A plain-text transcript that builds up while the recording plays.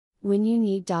When you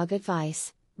need dog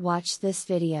advice, watch this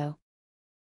video.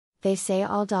 They say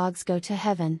all dogs go to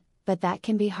heaven, but that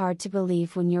can be hard to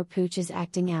believe when your pooch is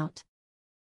acting out.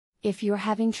 If you're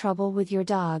having trouble with your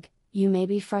dog, you may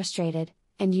be frustrated,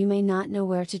 and you may not know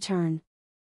where to turn.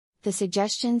 The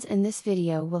suggestions in this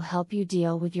video will help you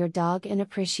deal with your dog and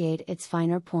appreciate its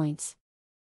finer points.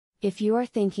 If you are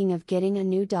thinking of getting a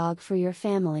new dog for your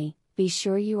family, be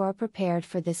sure you are prepared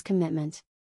for this commitment.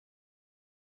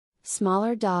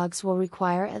 Smaller dogs will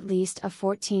require at least a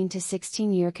 14 to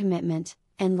 16 year commitment,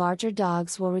 and larger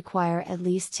dogs will require at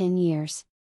least 10 years.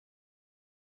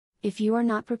 If you are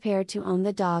not prepared to own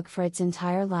the dog for its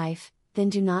entire life, then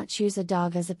do not choose a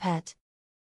dog as a pet.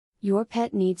 Your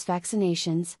pet needs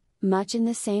vaccinations, much in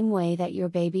the same way that your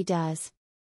baby does.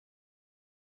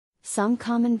 Some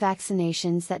common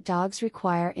vaccinations that dogs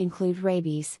require include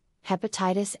rabies,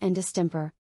 hepatitis and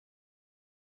distemper.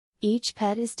 Each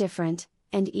pet is different,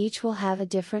 and each will have a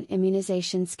different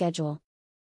immunization schedule.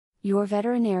 Your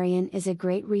veterinarian is a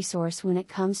great resource when it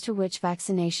comes to which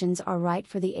vaccinations are right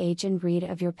for the age and breed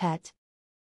of your pet.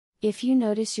 If you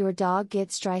notice your dog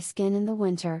gets dry skin in the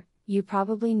winter, you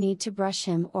probably need to brush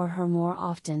him or her more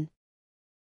often.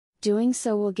 Doing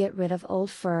so will get rid of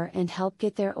old fur and help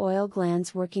get their oil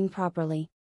glands working properly.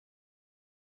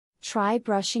 Try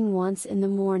brushing once in the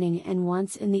morning and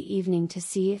once in the evening to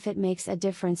see if it makes a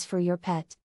difference for your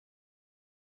pet.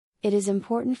 It is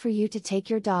important for you to take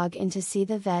your dog in to see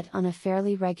the vet on a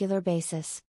fairly regular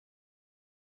basis.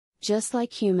 Just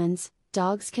like humans,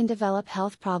 dogs can develop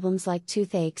health problems like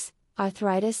toothaches,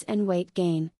 arthritis and weight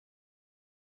gain.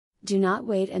 Do not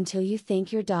wait until you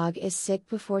think your dog is sick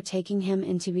before taking him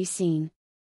in to be seen.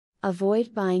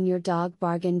 Avoid buying your dog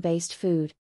bargain-based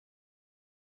food.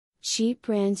 Cheap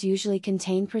brands usually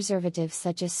contain preservatives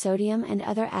such as sodium and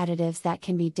other additives that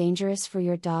can be dangerous for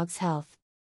your dog's health.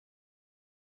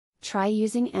 Try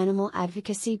using animal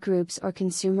advocacy groups or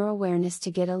consumer awareness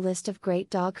to get a list of great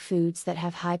dog foods that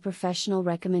have high professional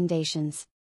recommendations.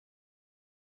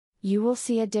 You will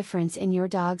see a difference in your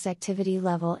dog's activity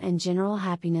level and general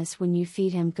happiness when you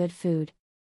feed him good food.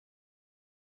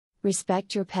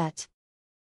 Respect your pet.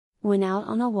 When out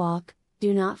on a walk,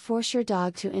 do not force your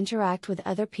dog to interact with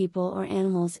other people or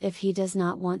animals if he does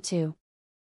not want to.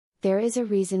 There is a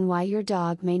reason why your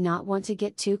dog may not want to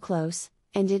get too close,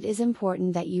 and it is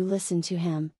important that you listen to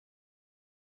him.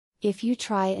 If you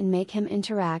try and make him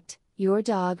interact, your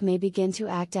dog may begin to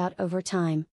act out over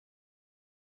time.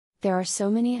 There are so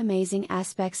many amazing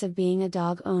aspects of being a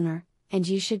dog owner, and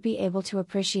you should be able to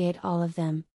appreciate all of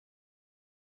them.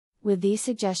 With these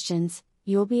suggestions,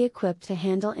 you'll be equipped to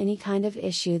handle any kind of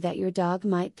issue that your dog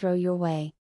might throw your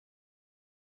way.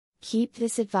 Keep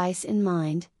this advice in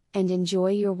mind, and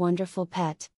enjoy your wonderful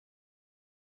pet.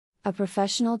 A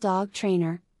professional dog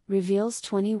trainer reveals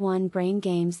 21 brain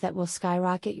games that will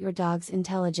skyrocket your dog's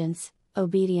intelligence,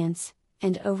 obedience,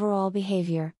 and overall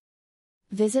behavior.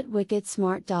 Visit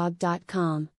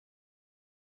wickedsmartdog.com.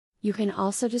 You can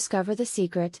also discover the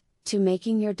secret to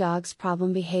making your dog's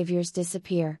problem behaviors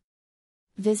disappear.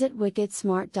 Visit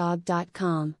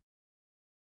wickedsmartdog.com.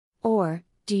 Or,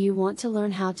 do you want to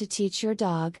learn how to teach your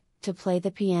dog to play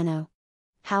the piano?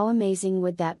 How amazing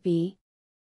would that be?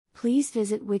 Please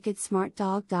visit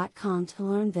wickedsmartdog.com to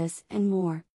learn this and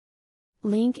more.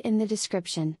 Link in the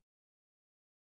description.